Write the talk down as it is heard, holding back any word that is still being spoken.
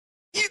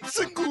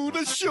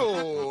Segura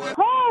Show.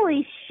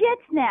 Holy shit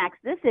snacks.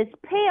 This is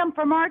Pam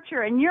from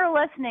Archer, and you're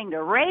listening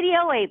to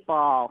Radio 8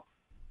 Ball.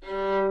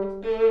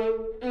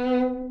 Radio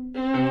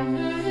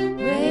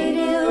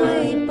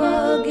 8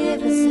 Ball,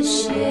 give us a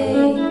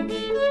shake.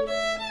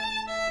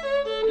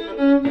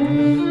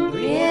 We're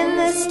in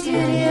the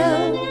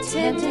studio,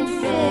 tempting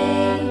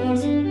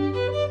fate.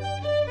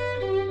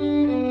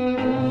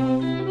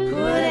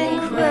 Putting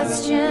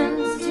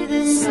questions to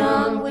the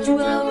song which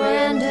will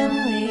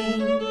randomly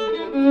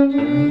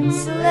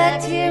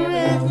select here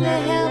with the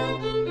help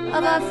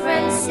of our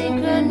friend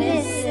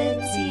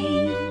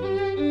Synchronicity.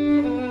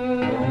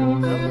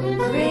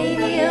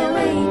 Radio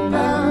 8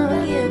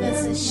 Ball, give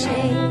us a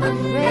shake.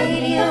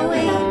 Radio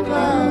 8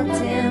 Ball,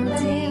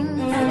 tempting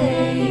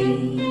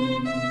fate.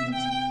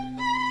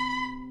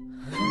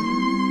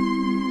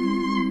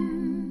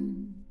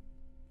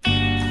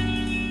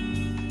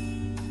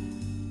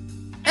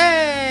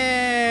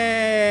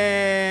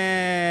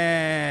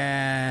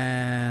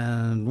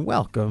 And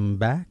welcome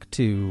back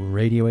to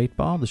Radio 8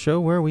 Ball, the show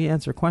where we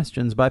answer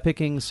questions by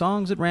picking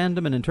songs at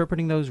random and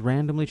interpreting those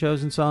randomly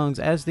chosen songs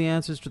as the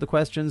answers to the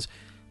questions,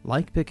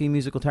 like picking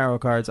musical tarot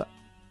cards.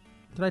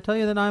 Did I tell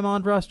you that I'm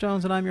Andros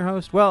Jones and I'm your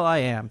host? Well, I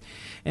am.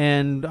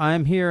 And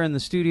I'm here in the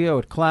studio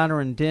at Clatter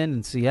and Din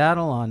in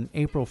Seattle on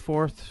April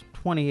 4th,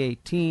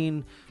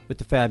 2018 with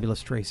the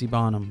fabulous Tracy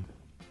Bonham.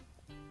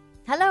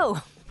 Hello.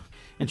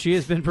 And she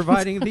has been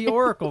providing the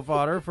oracle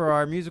fodder for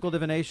our musical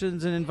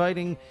divinations and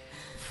inviting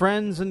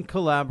friends and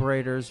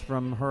collaborators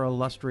from her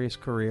illustrious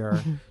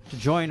career to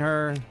join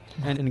her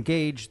and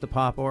engage the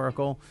pop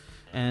oracle.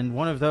 And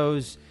one of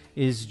those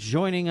is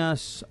joining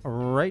us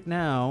right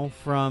now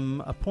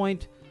from a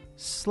point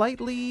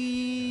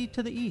slightly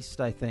to the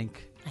east, I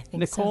think.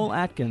 Nicole so.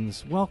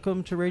 Atkins,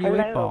 welcome to Radio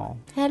 8 Ball.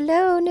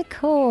 Hello,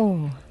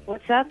 Nicole.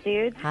 What's up,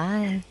 dude?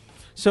 Hi.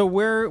 So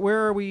where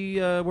are we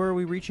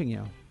reaching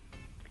you?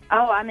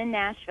 Oh, I'm in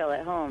Nashville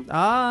at home.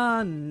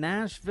 Ah,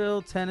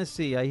 Nashville,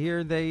 Tennessee. I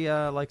hear they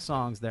like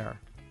songs there.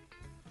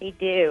 They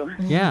do.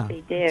 Yeah, They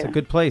do. it's a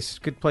good place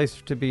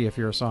to be if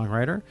you're a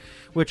songwriter,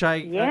 which I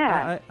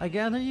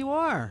gather you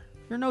are.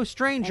 You're no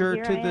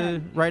stranger to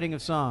the writing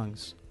of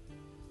songs.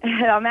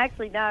 I'm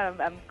actually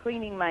not. I'm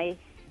cleaning my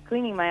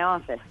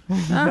office,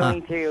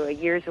 going through a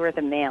year's worth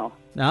of mail.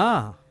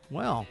 Ah,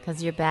 well.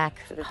 Because you're back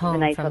So this is home a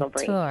nice from little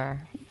break.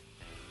 tour.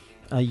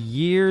 A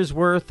year's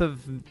worth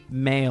of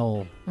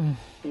mail.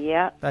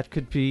 Yep. That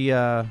could be.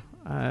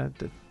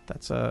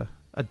 That's a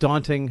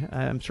daunting.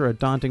 I'm sure a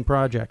daunting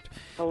project.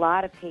 A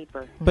lot of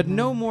paper. But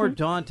no more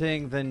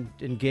daunting than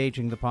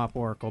engaging the pop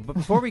oracle. But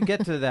before we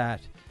get to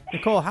that,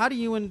 Nicole, how do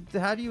you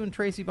and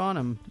Tracy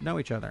Bonham know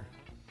each other?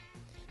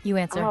 You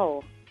answer.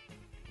 Oh.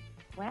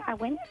 Well,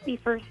 when did we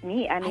first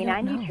meet? I mean,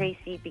 I knew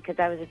Tracy because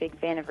I was a big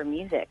fan of her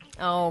music.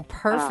 Oh,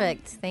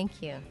 perfect.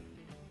 Thank you.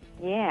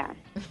 Yeah.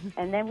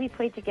 And then we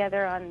played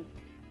together on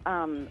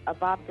a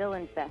Bob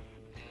Dylan fest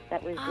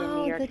that was in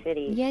New York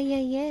City.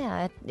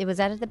 Yeah. It was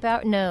that at the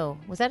Bowery? No.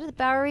 Was that at the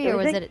Bowery or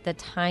was it at the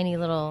tiny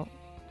little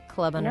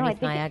club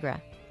underneath Niagara?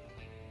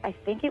 I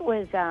think it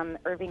was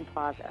Irving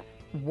Plaza.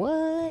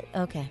 What?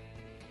 Okay.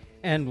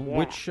 And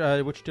which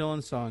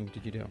Dylan song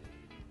did you do?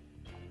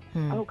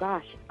 Oh,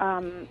 gosh.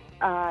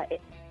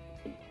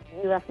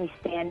 You left me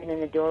standing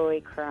in the doorway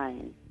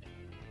crying.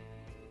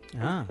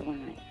 That's the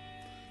one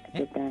I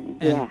did then.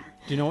 Yeah.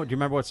 Do you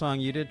remember what song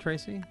you did,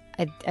 Tracy?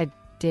 I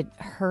did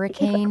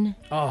Hurricane.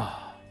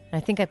 Oh. I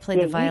think I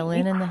played the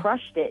violin you in the.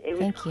 crushed it. It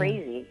was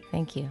crazy.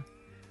 Thank you.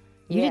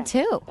 You did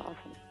too.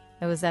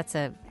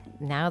 Awesome.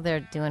 Now they're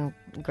doing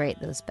great.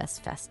 Those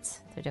Best Fests,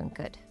 they're doing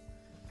good.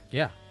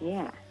 Yeah.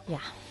 Yeah.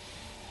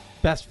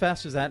 Best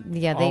Fest, is that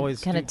they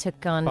always kind of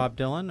took on Bob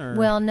Dylan? Or?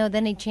 Well, no,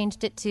 then he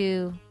changed it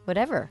to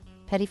whatever.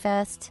 Petty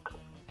Fest.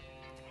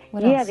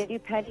 What else? Yeah, they do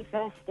Petty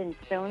Fest and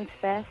Stones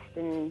Fest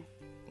and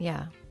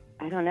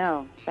I don't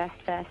know, Fest.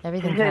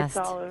 Everything It's Fest.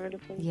 all over the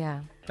place. Yeah.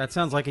 That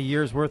sounds like a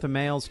year's worth of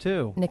mails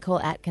too. Nicole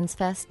Atkins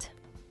Fest.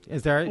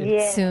 Is there?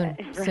 Yeah, Soon.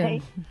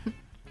 right?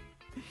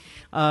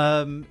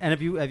 And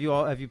have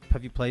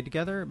you played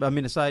together? I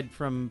mean, aside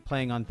from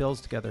playing on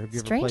bills together, have you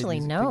Strangely, ever played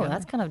music no. together?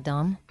 That's kind of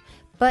dumb.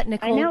 But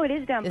Nicole, I know it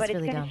is dumb, but really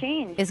it's going dumb. to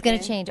change. It's going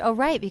to change. Oh,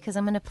 right, because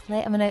I'm going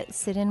to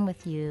sit in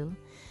with you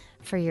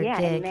for your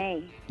gig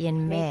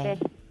in May.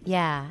 5th.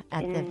 Yeah,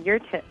 in your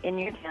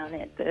town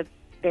at the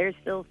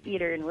Bearsville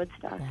Theater in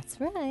Woodstock.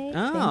 That's right.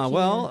 Ah,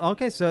 well,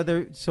 okay. So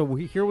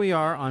here we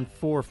are on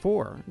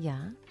 4/4. Yeah.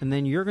 And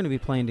then you're going to be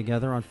playing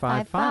together on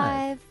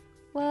 5/5.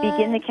 What?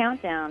 Begin the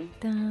countdown.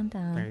 Dun,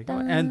 dun, There you go.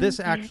 dun. And this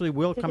actually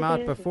will come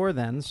out before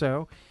then.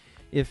 So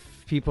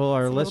if people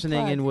are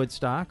listening in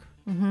Woodstock,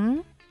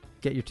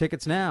 get your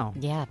tickets now.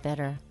 Yeah,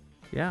 better.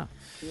 Yeah.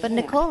 But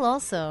Nicole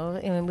also,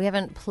 I mean, we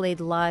haven't played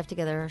live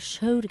together or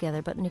show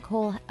together, but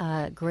Nicole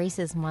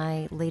graces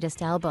my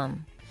latest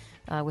album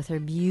with her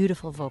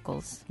beautiful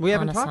vocals. We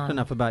haven't on a talked song.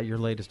 enough about your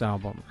latest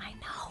album. I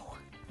know.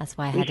 That's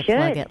why I had to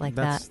plug it like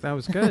that. That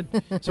was good.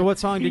 So what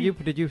song did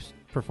you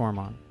perform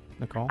on,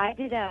 Nicole? I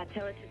did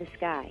Tell It to the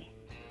Sky.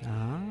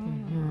 Ah.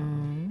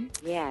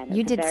 Yeah.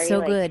 You did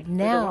so good. It was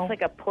Now, almost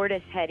like a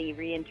Portishead-y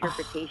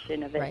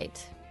reinterpretation of it.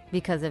 right.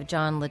 because of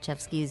John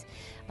Lechevsky's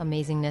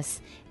amazingness.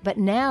 But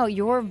now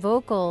your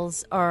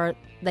vocals are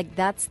like,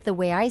 that's the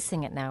way I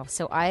sing it now.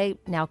 So I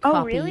now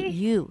copy really?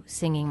 you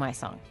singing my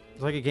song.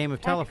 It's like a game of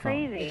That's telephone.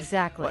 crazy.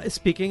 Exactly. Well,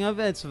 speaking of,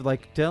 it's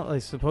like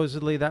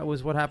supposedly that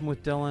was what happened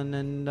with Dylan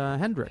and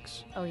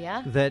Hendrix. Oh,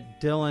 yeah?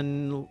 That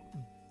Dylan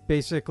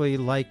basically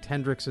liked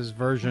Hendrix's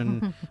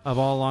version of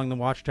All Along the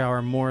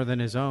Watchtower more than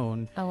his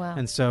own. Oh, wow.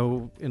 And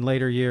so in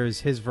later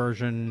years, his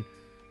version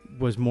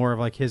was more of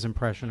like his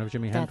impression of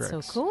Jimi That's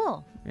Hendrix. so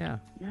cool. Yeah.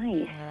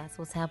 Nice. Well, that's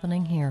what's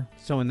happening here.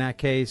 So in that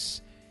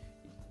case,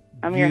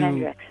 I'm your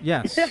Hendrix.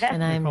 Yes.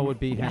 And I'm Nicole would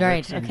be Hendrix,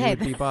 right. and Okay. you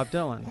would be Bob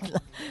Dylan.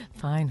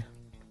 Fine.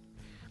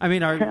 I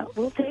mean,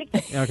 We'll take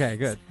it. okay,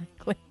 good.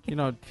 Exactly. You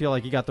don't feel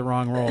like you got the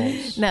wrong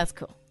roles. That's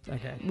cool.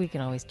 Okay. We can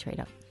always trade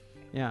up.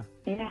 Yeah.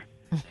 Yeah.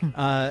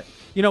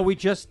 We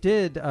just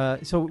did.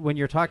 So when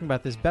you're talking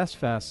about this Best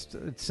Fest,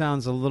 it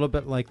sounds a little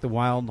bit like the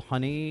Wild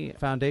Honey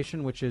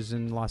Foundation, which is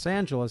in Los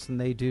Angeles, and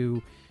they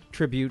do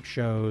tribute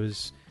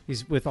shows.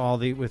 With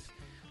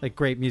like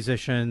great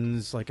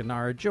musicians like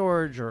Anara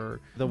George or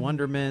the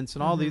Wondermints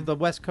and all the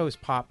West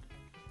Coast pop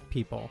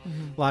people.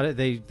 A lot of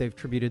they've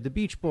tributed the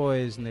Beach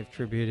Boys, and they've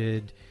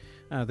tributed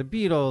the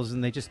Beatles,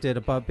 and they just did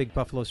a big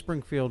Buffalo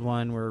Springfield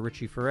one where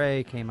Richie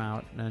Furay came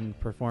out and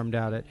performed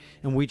at it.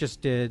 And we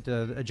just did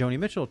a Joni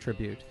Mitchell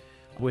tribute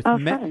with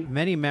fun.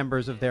 many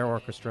members of their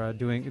orchestra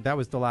doing. That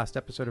was the last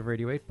episode of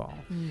Radio 8 Ball.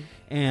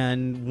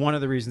 And one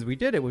of the reasons we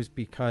did it was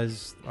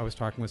because I was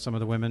talking with some of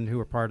the women who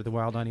were part of the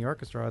Wild Honey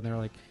Orchestra, and they were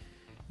like,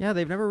 yeah,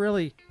 they've never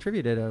really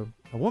tributed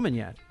a woman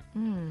yet.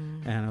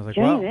 And I was like,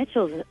 Joni well,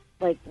 Mitchell's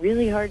like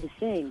really hard to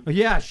sing.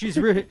 yeah, she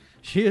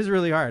is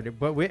really hard.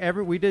 But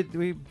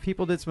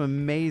people did some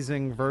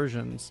amazing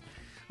versions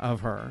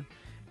of her,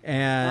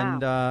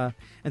 and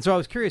and so I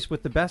was curious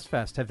with the Best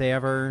Fest, have they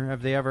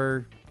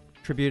ever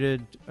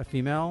tributed a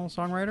female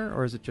songwriter,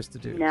 or is it just the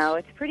dudes? No,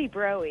 it's pretty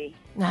bro-y.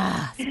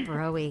 Ah, it's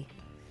bro-y.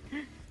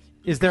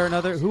 Is there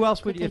another? Who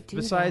else would Could they you, do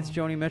besides that?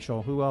 Joni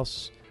Mitchell? Who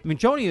else? I mean,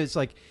 Joni is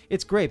like,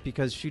 it's great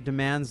because she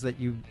demands that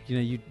you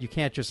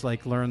can't just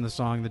like learn the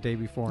song the day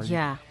before.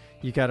 Yeah.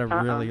 You got to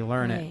really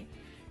learn Right.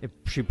 it.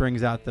 She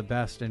brings out the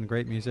best in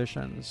great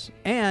musicians,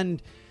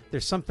 and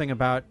there's something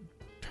about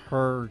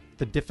her,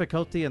 the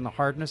difficulty and the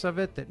hardness of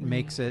it that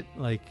makes it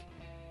like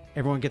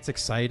everyone gets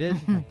excited.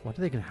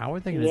 Like, how are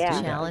they going to Yeah. do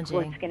that? Challenging.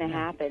 What's going to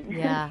happen?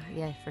 Yeah,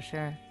 for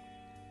sure.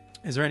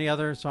 Is there any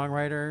other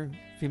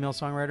female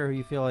songwriter who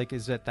you feel like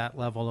is at that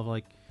level of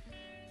like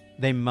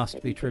they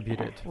must be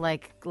tributed?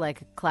 Like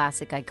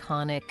classic,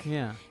 iconic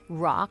Yeah.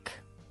 rock.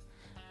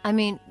 I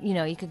mean,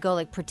 you could go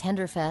like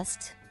Pretender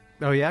Fest.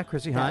 Oh yeah,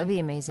 Chrissy That Hynde. would be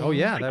amazing. Oh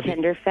yeah, that'd be.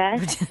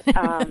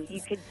 Tenderfest.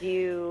 You could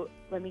do.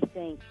 Let me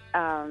think.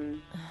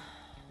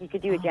 You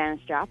could do a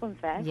Janis Joplin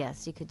Fest.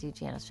 Yes, you could do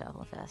Janis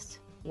Joplin Fest.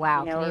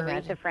 Wow, You know, can you Aretha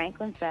imagine?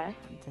 Franklin Fest.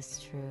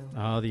 That's true.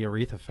 Oh, the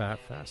Aretha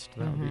Fest.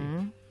 That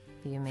would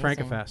Be amazing. be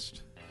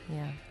Frankafest.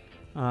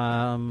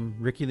 Yeah.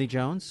 Ricky Lee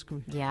Jones.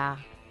 Yeah.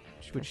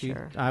 Would For she?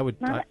 sure. I would.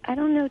 I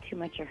don't know too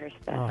much of her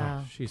stuff.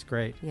 Oh, she's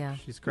great. Yeah.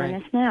 She's Let great.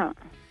 us know.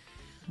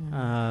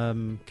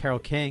 Carole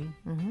King.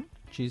 Mm-hmm.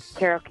 She's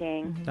Carole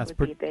King That's would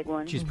pretty- be a big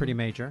one. she's pretty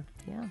major.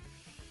 Yeah.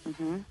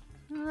 Mm-hmm.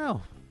 I don't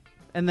know.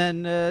 And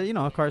then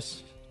of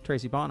course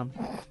Tracy Bonham.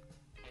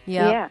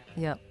 Yeah.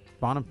 Yep.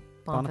 Bonham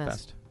Bonfest.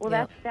 Fest. Well,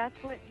 Yep.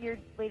 that's what your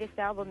latest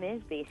album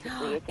is,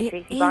 basically. It's a It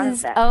Tracy Bonham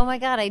is. Fest. Oh my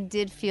God! I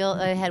did feel.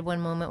 I had one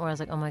moment where I was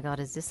like, "Oh my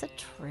God, is this a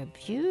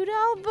tribute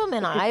album?"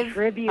 And It's a I've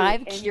tribute,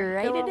 I've and you're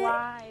curated still it.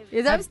 alive.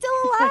 Is I'm still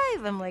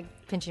alive. I'm like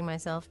pinching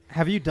myself.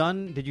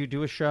 Did you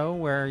do a show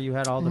where you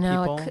had all the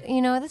No,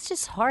 people? that's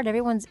just hard.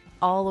 Everyone's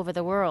all over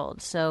the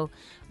world. So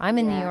I'm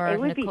in New Yeah, York. It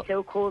would Nicole- be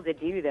so cool to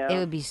do, though. It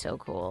would be so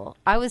cool.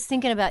 I was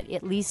thinking about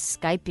at least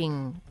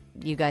Skyping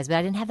you guys, but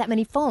I didn't have that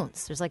many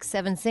phones. There's like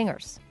 7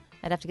 singers.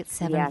 I'd have to get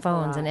 7 Yeah, it's a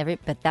phones lot.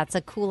 but that's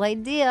a cool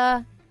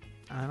idea.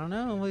 I don't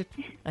know.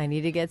 I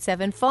need to get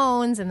 7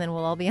 phones and then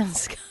we'll all be on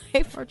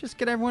Skype. Or just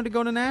get everyone to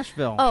go to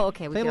Nashville. Oh,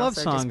 okay. We They could love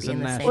also just songs be in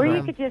the same Nashville. Or you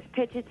room. could just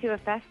pitch it to a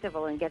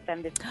festival and get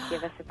them to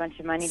give us a bunch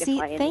of money to See,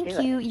 fly in thank and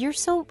do you. it. You're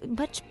so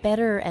much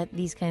better at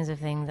these kinds of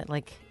things that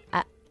like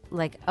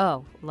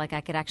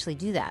I could actually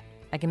do that.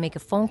 I can make a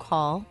phone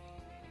call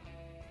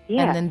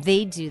Yeah, and then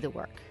they do the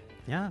work.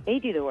 Yeah. they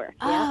do the work.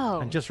 Yeah.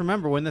 Oh. And just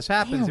remember, when this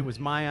happens, Damn. it was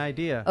my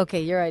idea.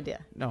 Okay, your idea.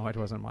 No, it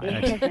wasn't my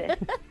idea.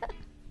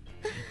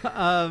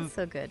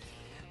 So good.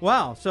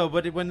 Wow.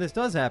 But when this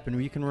does happen,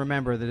 you can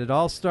remember that it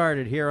all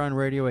started here on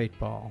Radio 8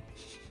 Ball,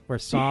 where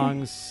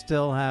songs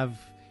still have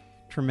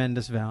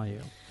tremendous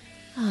value.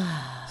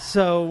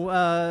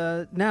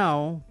 So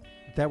now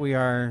that we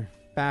are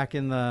back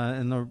in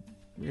the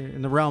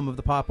realm of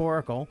the Pop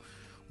Oracle,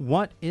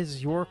 what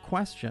is your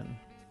question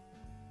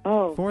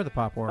Oh. for the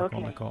Pop Oracle,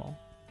 Okay. Nicole?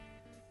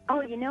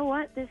 Oh, you know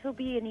what? This will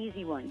be an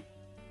easy one.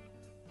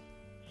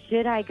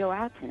 Should I go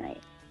out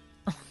tonight?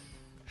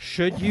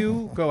 Should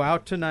you go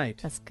out tonight?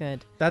 That's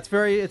good. That's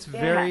very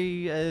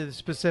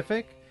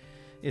specific.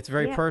 It's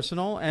very Yeah.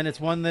 personal, and it's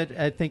one that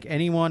I think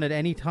anyone at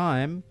any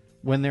time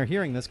when they're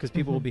hearing this, because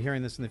people will be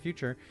hearing this in the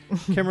future,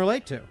 can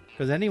relate to,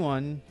 because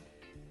anyone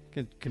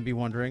can be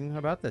wondering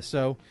about this.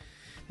 So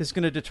This is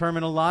going to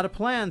determine a lot of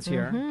plans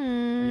here. Are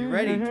you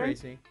ready,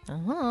 Tracy?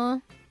 Uh-huh.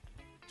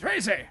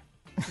 Tracy!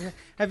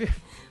 Have you...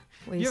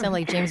 Well, you sound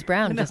like James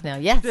Brown just now.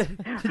 Yes.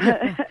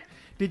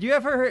 Did you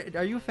ever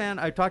are you a fan?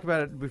 I talked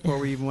about it before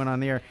we even went on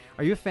the air.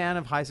 Are you a fan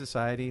of High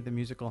Society, the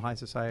musical High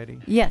Society?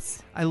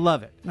 Yes. I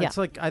love it. Yeah. It's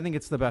like, I think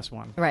it's the best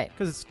one. Right.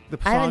 Because it's the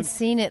I haven't songs.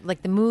 seen it,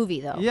 like the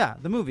movie, though. Yeah,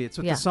 the movie. It's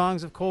with Yeah. the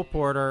songs of Cole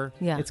Porter.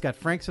 Yeah. It's got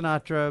Frank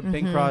Sinatra,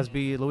 Bing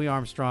Crosby, Louis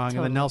Armstrong, and the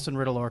Totally. Nelson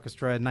Riddle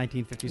Orchestra in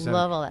 1957.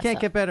 Love all that Can't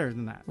stuff. get better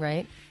than that.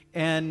 Right?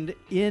 And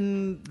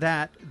in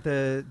that,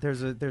 there's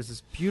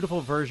this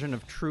beautiful version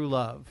of True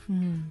Love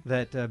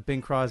that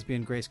Bing Crosby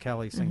and Grace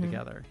Kelly sing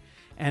together.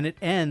 And it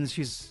ends,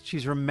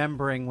 she's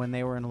remembering when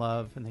they were in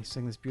love, and they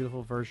sing this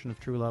beautiful version of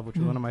True Love, which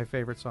is one of my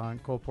favorite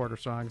Cole Porter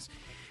songs.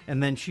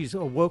 And then she's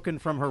awoken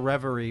from her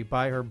reverie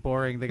by her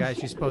boring the guy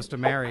she's supposed to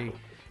marry,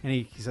 and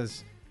he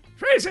says,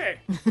 Tracy!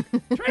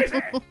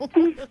 Tracy!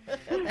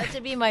 That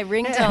should be my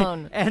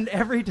ringtone. And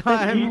every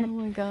time... Oh,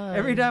 my God.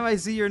 Every time I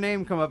see your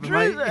name come up,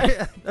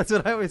 that's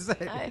what I always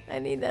say. I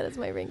need that as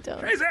my ringtone.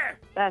 Tracy!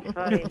 That's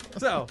funny.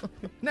 So,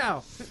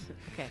 now,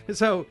 Okay.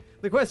 so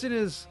the question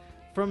is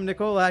from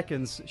Nicole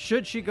Atkins,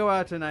 should she go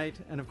out tonight?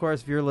 And of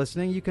course, if you're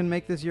listening, you can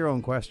make this your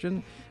own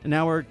question. And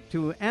now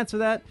to answer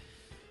that,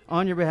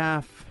 on your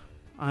behalf,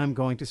 I'm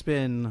going to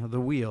spin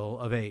the wheel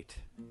of 8.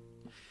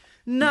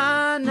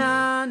 Na,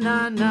 na,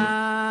 na,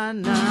 na,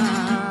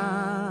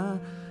 na,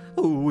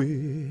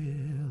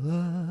 wheel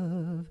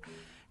of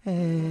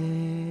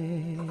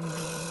 8.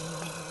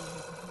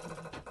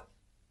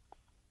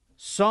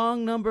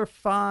 Song number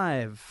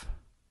 5,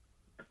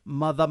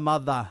 Mother,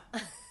 Mother.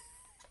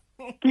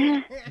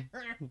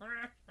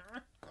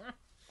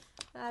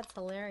 That's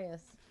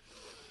hilarious.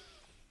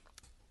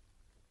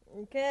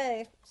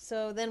 Okay,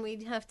 so then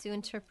we'd have to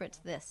interpret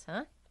this,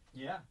 huh?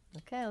 Yeah.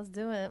 Okay, let's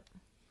do it.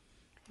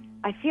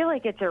 I feel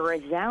like it's a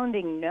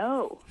resounding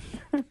no.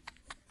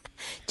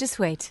 Just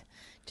wait.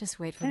 Just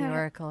wait for the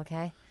oracle,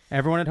 okay?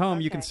 Everyone at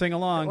home, you can sing The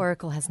along.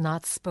 oracle has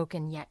not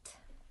spoken yet.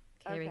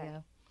 Okay, here we Okay.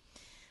 go.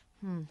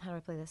 How do I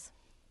play this?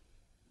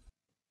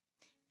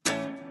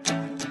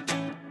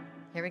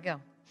 Here we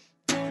go.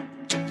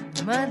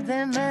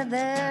 Mother,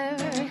 mother,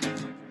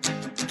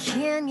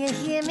 can you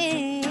hear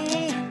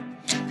me?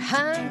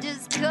 I'm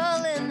just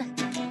calling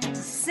to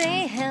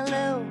say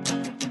hello.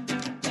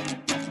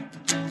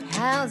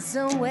 How's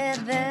the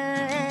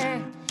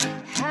weather?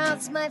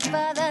 How's my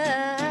father?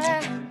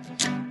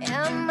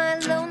 Am I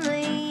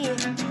lonely?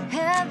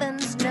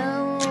 Heavens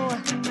no.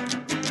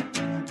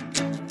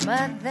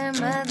 Mother,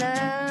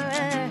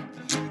 mother,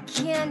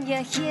 can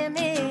you hear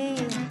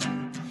me?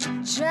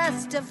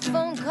 Just a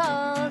phone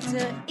call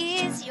to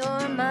ease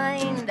your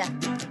mind.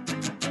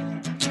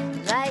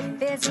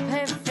 Life is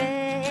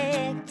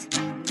perfect,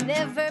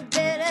 never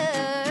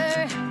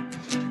better.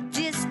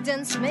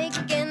 Distance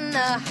making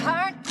the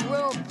heart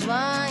grow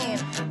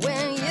blind.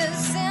 When you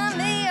send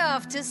me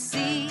off to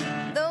see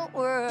the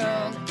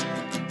world,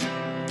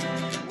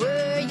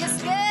 were you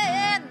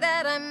scared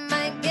that I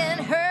might get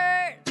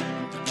hurt?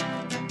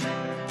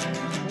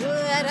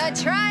 Would I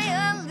try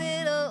a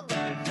little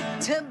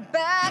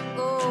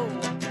tobacco?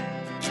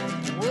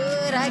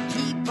 Would I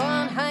keep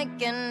on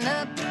hiking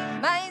up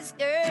my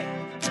skirt?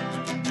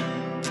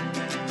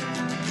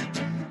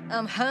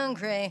 I'm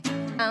hungry,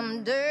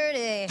 I'm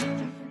dirty,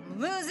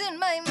 losing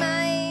my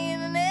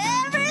mind, and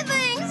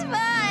everything's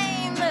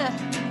fine.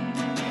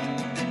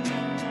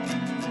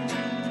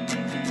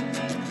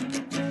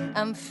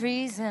 I'm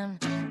freezing,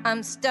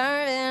 I'm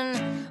starving,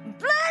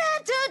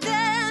 blooded to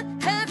death,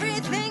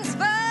 everything's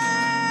fine.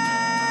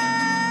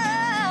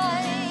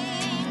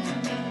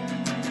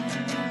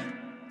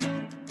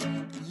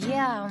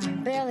 Yeah,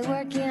 I'm barely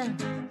working,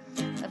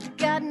 I've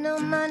got no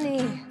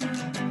money.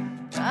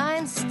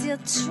 I'm still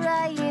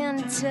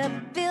trying to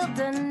build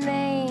a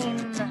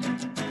name.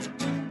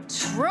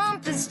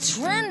 Trump is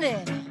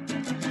trending,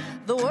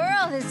 the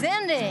world is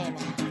ending.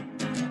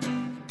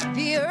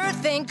 The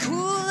earth ain't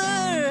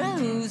cooler,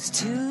 who's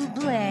to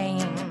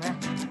blame?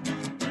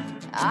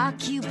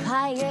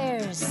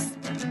 Occupiers,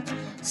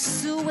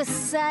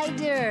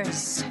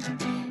 suiciders,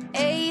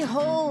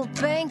 a-hole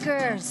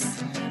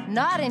bankers,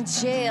 not in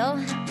jail.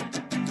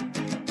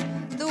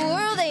 The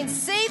world ain't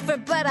safer,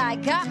 but I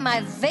got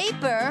my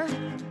vapor.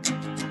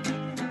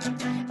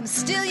 I'm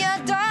still your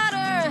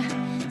daughter,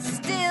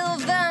 still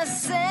the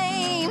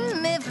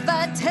same. If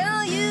I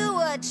tell you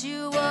what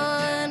you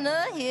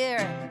wanna hear,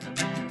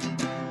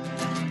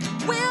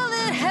 will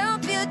it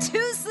help you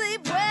to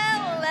sleep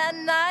well at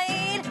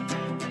night?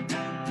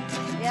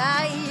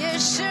 Are you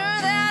sure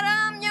that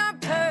I'm your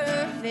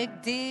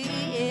perfect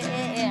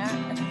dear?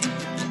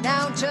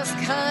 Now just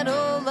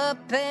cuddle up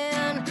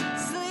and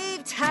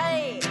sleep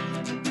tight.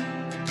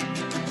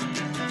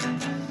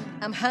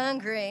 I'm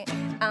hungry,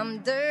 I'm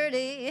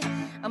dirty,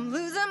 I'm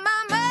losing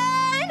my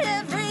mind,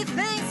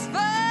 everything's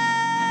fine.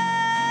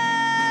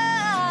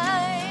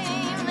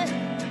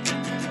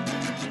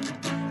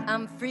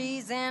 I'm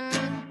freezing,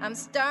 I'm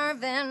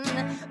starving,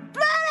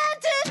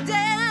 blooded to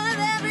death,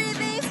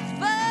 everything's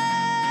fine.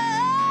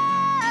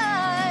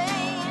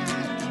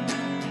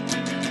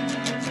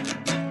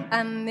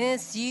 I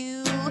miss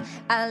you.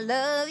 I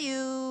love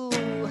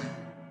you.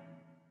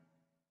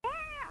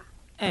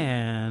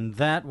 And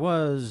that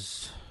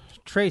was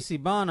Tracy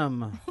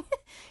Bonham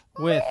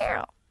with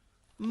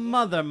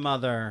Mother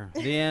Mother,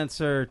 the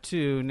answer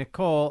to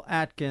Nicole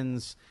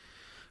Atkins'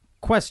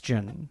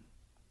 question.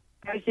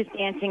 I was just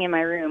dancing in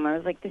my room. I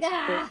was like, this is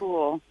so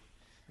cool.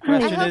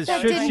 Question I hope is,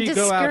 that should didn't she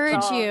go out?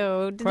 discourage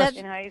you. Did that-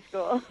 In high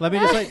school. Let me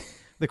just say,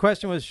 the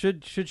question was,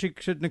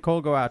 should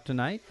Nicole go out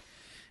tonight?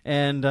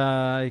 And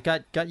it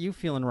got you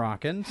feeling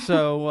rockin'.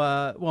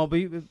 So,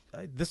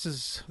 this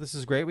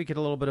is great. We get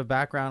a little bit of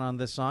background on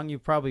this song.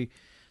 You've probably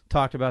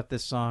talked about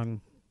this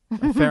song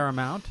a fair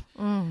amount.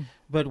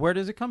 But where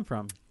does it come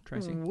from,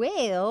 Tracy?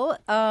 Well,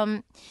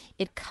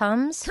 it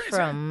comes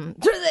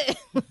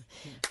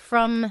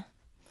from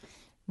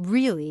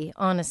really,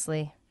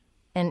 honestly,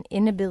 an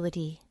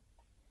inability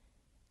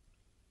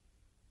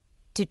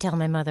to tell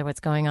my mother what's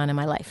going on in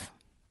my life.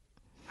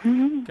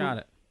 Got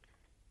it.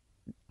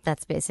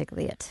 That's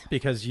basically it.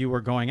 Because you were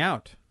going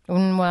out.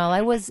 Well,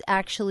 I was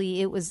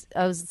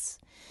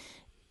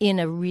in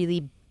a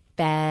really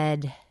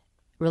bad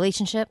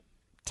relationship.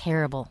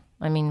 Terrible.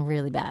 I mean,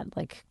 really bad.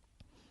 Like,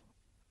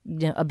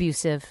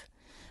 abusive.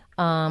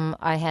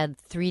 I had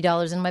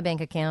 $3 in my bank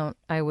account.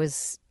 I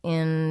was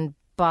in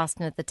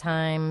Boston at the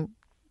time,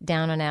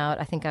 down and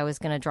out. I think I was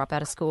going to drop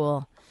out of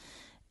school.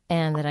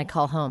 And then I'd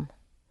call home.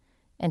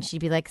 And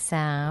she'd be like, so,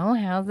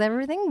 how's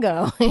everything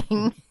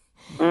going?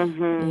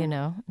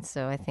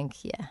 So I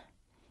think, yeah,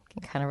 I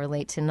can kind of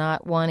relate to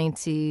not wanting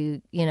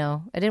to,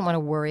 I didn't want to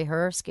worry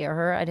her, scare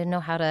her. I didn't know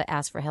how to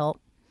ask for help.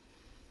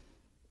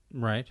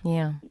 Right.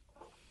 Yeah.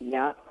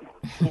 Yep.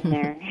 In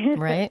there.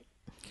 Right?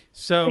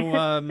 So,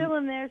 Still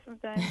in there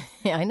sometimes.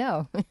 Yeah, I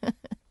know.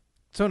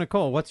 so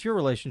Nicole, what's your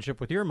relationship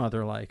with your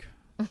mother like?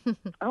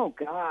 Oh,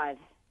 God.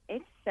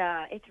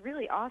 It's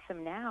really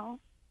awesome now.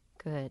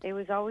 Good. It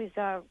was always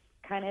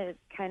kind of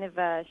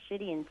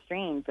shitty and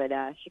strange, but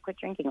she quit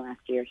drinking last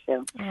year,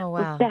 so Oh,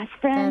 wow. we're best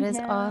friends That is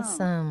now.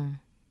 awesome.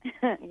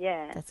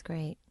 Yeah, That's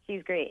great.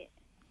 she's great.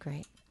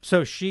 Great.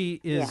 So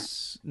she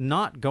is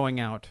not going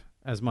out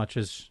as much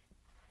as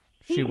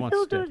she wants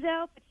still to. goes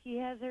out, but she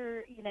has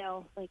her,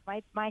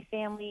 like my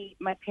family,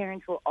 my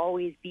parents will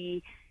always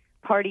be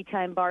party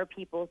time bar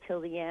people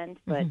till the end,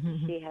 but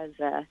she has,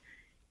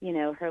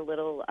 her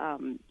little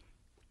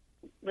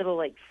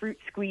like fruit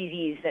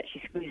squeezies that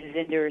she squeezes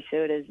into her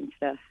sodas and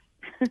stuff.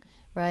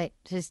 Right.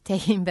 She's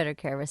taking better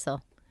care of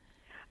herself.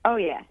 Oh,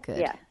 yeah. Good.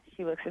 Yeah.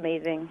 She looks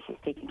amazing. She's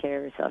taking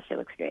care of herself. She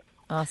looks great.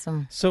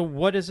 Awesome. So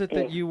what is it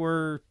that you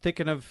were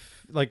thinking of,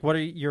 like, what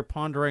are you're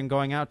pondering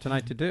going out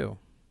tonight to do?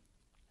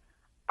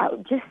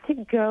 Just to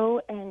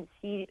go and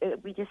see,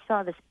 we just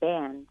saw this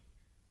band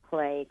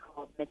play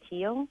called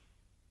Mateo,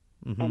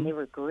 and they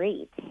were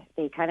great.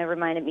 They kind of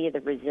reminded me of the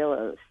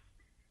Rosillos.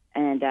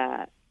 And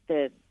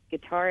the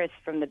guitarist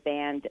from the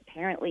band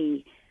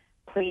apparently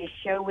played a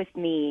show with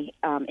me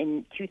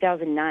in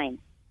 2009.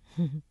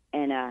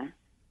 And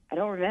I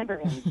don't remember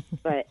him,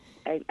 but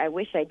I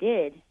wish I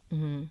did.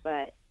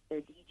 But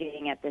they're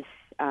DJing at this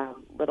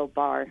little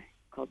bar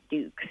called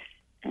Duke's,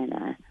 and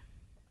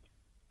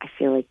I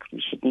feel like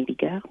we should maybe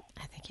go.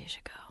 I think you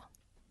should go.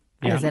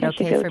 Yeah. Is it I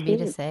should okay go for me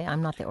too. to say?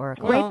 I'm not the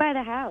oracle. Right by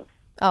the house.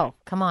 Oh,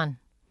 come on.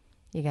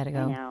 You got to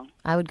go. I know.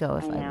 I would go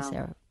if I I was know.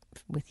 there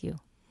with you.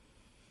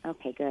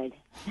 Okay, good.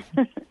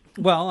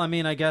 Well, I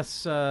mean, I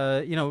guess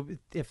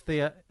if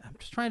the I'm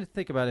just trying to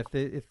think about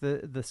if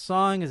the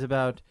song is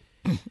about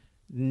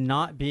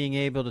not being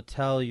able to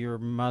tell your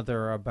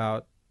mother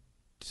about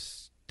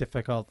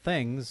difficult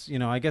things,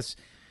 I guess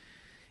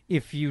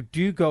if you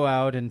do go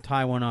out and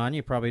tie one on,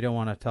 you probably don't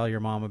want to tell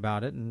your mom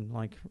about it and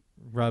like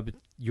rub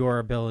your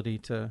ability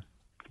to.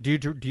 Do you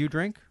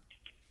drink,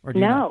 or do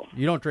you No. not?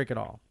 You don't drink at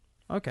all.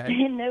 Okay.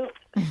 Nope.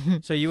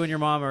 So you and your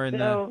mom are in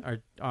No. are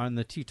on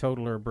the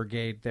teetotaler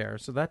brigade there.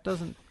 So that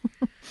doesn't.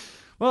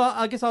 Well,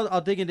 I guess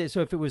I'll dig into it.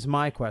 So if it was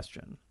my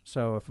question,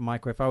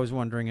 if I was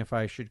wondering if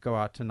I should go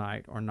out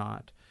tonight or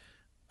not,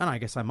 and I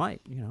guess I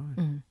might.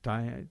 We're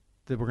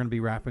going to be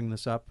wrapping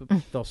this up.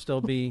 There'll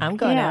still be. I'm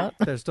going out.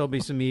 There'll still be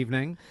some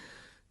evening.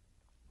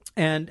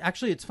 And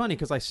actually, it's funny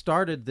because I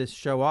started this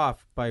show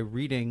off by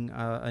reading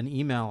an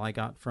email I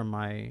got from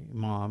my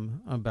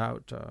mom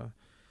about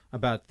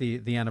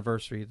the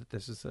anniversary, that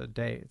this is a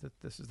day, that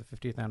this is the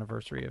 50th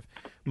anniversary of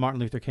Martin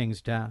Luther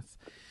King's death.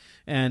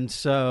 And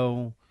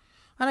so,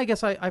 and I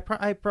guess I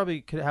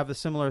probably could have a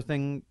similar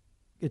thing.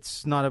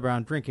 It's not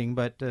around drinking,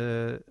 but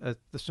the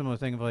similar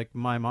thing of like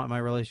my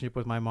relationship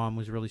with my mom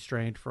was really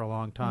strained for a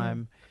long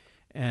time.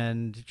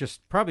 And just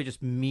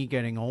me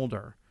getting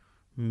older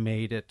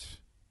made it,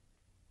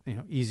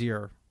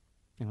 easier.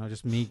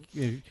 Just me.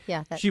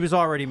 Yeah. That She was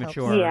already helps.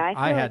 mature. Yeah,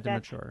 I feel had like to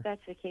mature.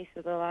 That's the case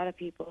with a lot of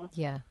people.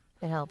 Yeah,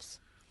 it helps.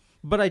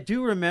 But I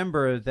do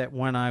remember that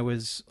when I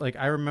was like,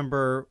 I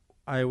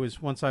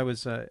once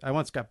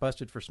got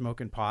busted for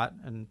smoking pot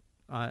and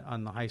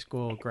on the high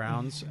school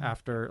grounds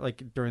after,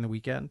 like, during the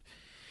weekend.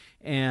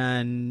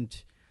 And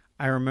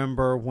I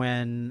remember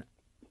when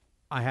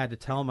I had to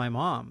tell my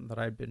mom that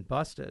I'd been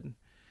busted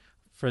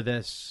for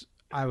this,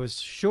 I was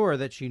sure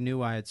that she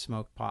knew I had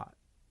smoked pot.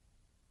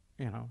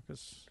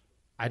 Because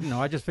I didn't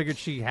know. I just figured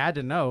she had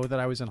to know that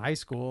I was in high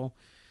school,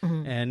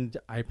 and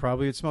I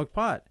probably had smoked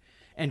pot.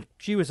 And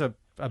she was a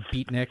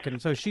beatnik,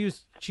 and so she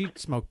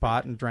smoked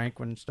pot and drank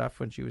when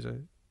she was a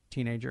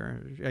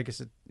teenager. I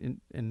guess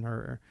in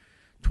her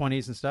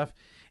 20s and stuff.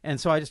 And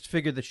so I just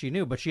figured that she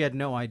knew, but she had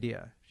no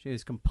idea. She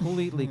was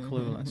completely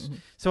clueless.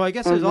 So I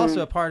guess there's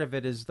also a part of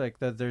it is like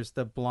there's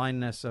the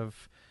blindness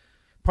of.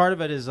 Part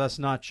of it is us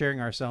not sharing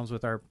ourselves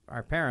with our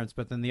parents,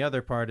 but then the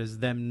other part is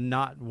them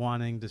not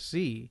wanting to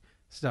see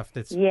stuff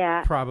that's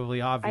probably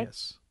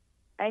obvious.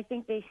 I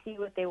think they see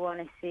what they want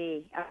to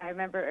see. I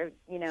remember,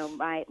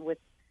 with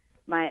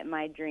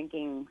my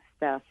drinking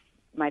stuff,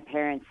 my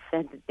parents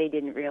said that they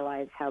didn't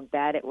realize how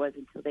bad it was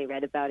until they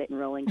read about it in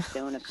Rolling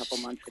Stone a couple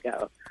months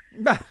ago.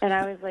 And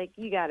I was like,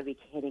 you got to be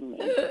kidding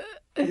me.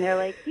 And they're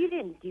like, you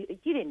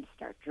didn't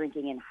start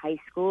drinking in high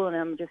school. And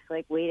I'm just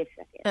like, wait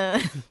a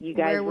second. You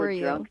guys were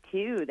drunk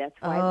too. That's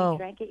why we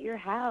drank at your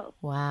house.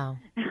 Wow.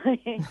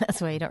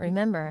 That's why you don't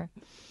remember.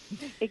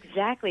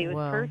 Exactly. It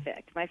was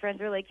perfect. My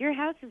friends were like, your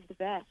house is the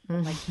best.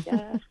 I'm like,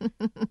 duh.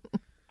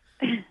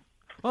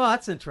 Well,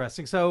 that's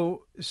interesting.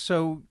 So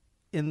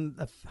I'm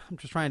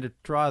just trying to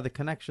draw the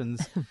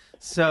connections.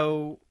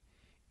 So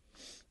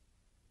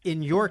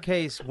in your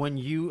case, when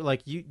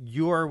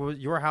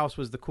your house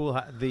was the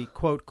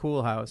quote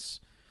cool house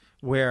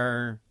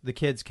where the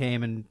kids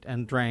came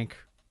and drank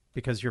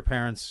because your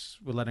parents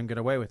would let them get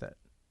away with it.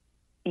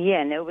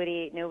 Yeah,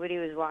 nobody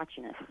was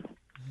watching us.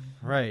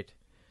 Right.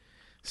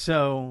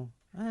 So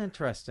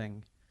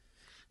interesting.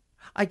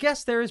 I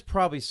guess there is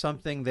probably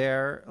something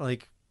there,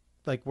 like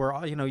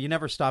where you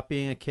never stop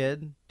being a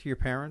kid to your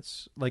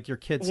parents. Like your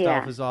kid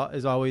stuff is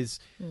always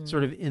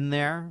sort of in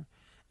there,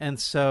 and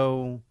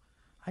so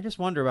I just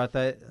wonder about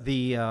that.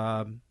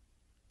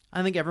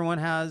 I think everyone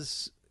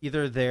has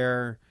either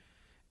their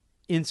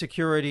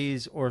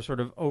insecurities or sort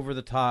of over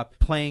the top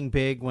playing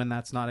big when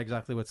that's not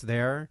exactly what's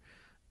there,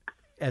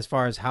 as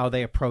far as how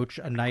they approach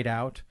a night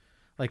out.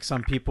 Like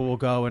some people will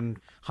go and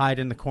hide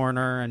in the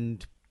corner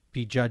and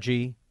be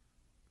judgy.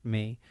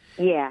 Me.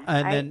 Yeah,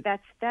 and then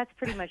that's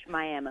pretty much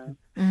my MO.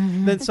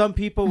 Then some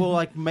people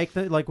will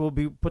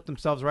put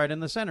themselves right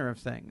in the center of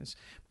things.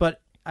 But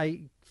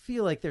I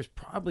feel like there's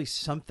probably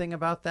something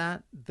about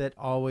that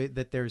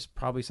there's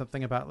probably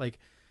something about like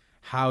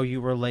how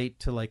you relate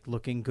to like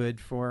looking good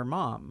for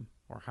mom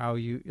or how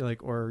you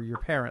or your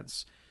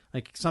parents.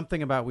 Like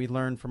something about we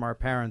learn from our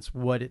parents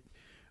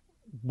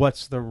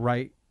what's the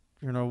right.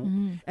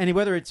 And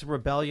whether it's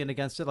rebellion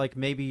against it, like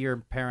maybe your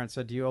parents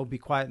said to you, be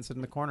quiet and sit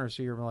in the corner.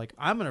 So you're like,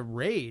 I'm going to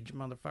rage,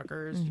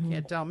 motherfuckers. You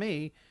can't tell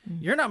me.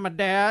 You're not my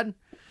dad.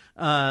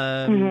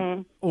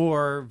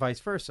 Or vice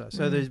versa.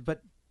 So there's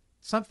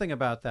something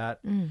about that.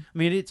 I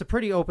mean, it's a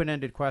pretty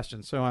open-ended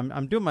question. So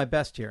I'm doing my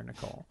best here,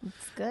 Nicole.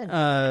 That's good.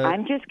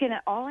 I'm just going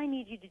to, all I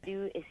need you to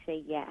do is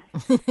say yes.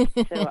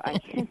 So I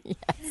can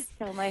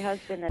tell my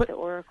husband that the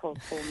Oracle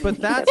told me. But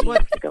that's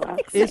what,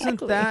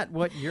 isn't that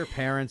what your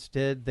parents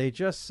did? They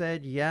just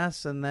said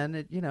yes, and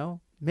then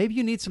maybe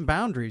you need some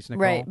boundaries,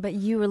 Nicole. Right, but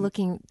you were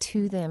looking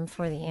to them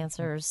for the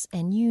answers,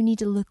 and you need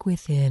to look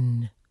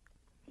within.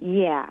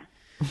 Yeah.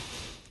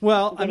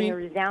 Well, a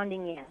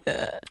resounding yes.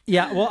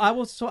 Yeah, well, I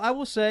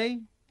will say,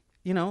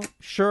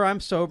 sure I'm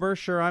sober,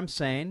 sure I'm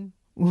sane.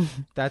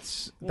 That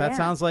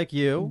sounds like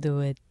you. Do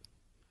it.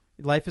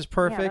 Life is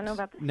perfect,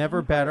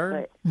 never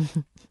better. But...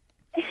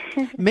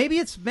 maybe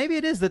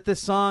it is that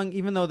this song,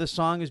 even though this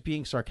song is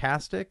being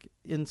sarcastic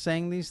in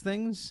saying these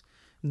things,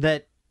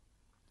 that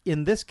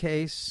in this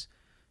case,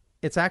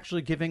 it's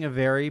actually giving a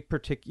very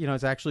particular,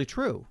 it's actually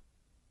true.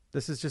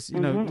 This is just,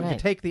 you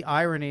take the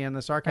irony and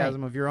the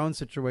sarcasm of your own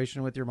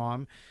situation with your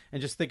mom and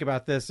just think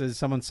about this as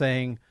someone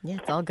saying, yeah,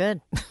 it's all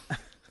good.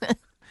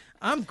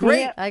 I'm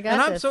great. Yeah, I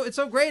got this. It's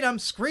so great. I'm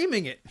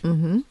screaming it.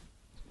 Mm-hmm.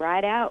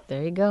 Right out.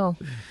 There you go.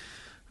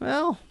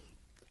 Well,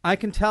 I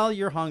can tell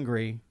you're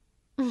hungry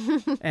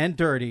and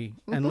dirty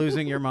and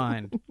losing your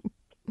mind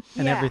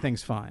and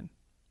everything's fine.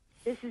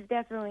 This is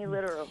definitely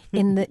literal.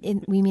 We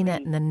mean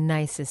that in the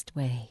nicest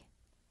way.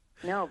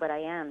 No, but I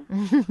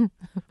am.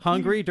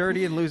 Hungry,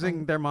 dirty, and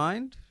losing their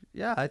mind?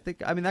 Yeah,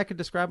 I mean, that could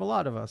describe a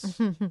lot of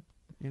us,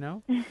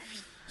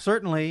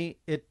 Certainly,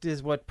 it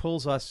is what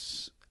pulls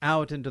us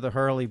out into the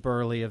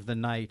hurly-burly of the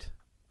night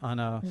on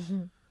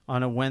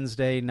a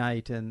Wednesday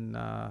night in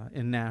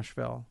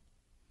Nashville.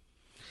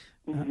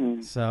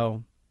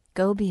 So...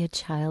 Go be a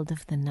child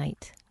of the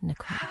night,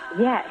 Nicole.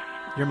 Yes.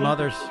 Your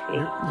mother is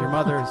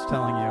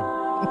telling you.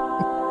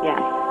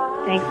 Yes.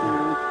 Thanks,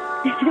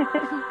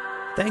 Mom.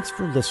 Thanks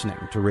for listening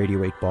to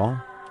Radio 8 Ball.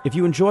 If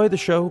you enjoy the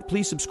show,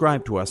 please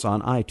subscribe to us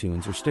on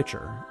iTunes or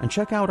Stitcher, and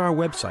check out our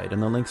website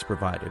and the links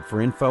provided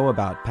for info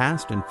about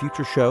past and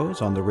future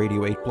shows on the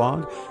Radio 8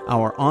 blog,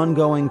 our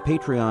ongoing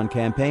Patreon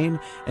campaign,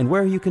 and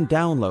where you can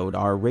download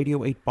our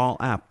Radio 8 Ball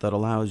app that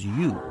allows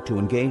you to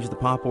engage the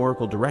Pop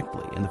Oracle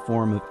directly in the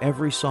form of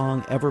every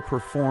song ever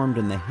performed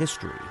in the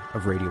history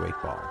of Radio 8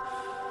 Ball.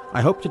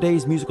 I hope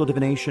today's musical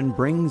divination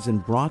brings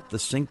and brought the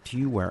sync to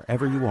you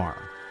wherever you are.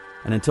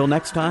 And until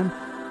next time,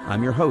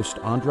 I'm your host,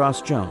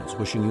 Andras Jones,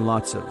 wishing you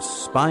lots of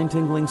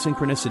spine-tingling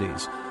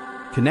synchronicities,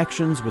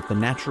 connections with the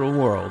natural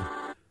world,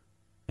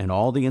 and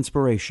all the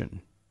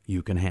inspiration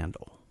you can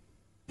handle.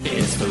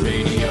 It's the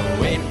Radio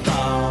 8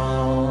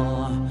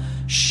 Ball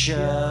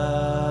Show.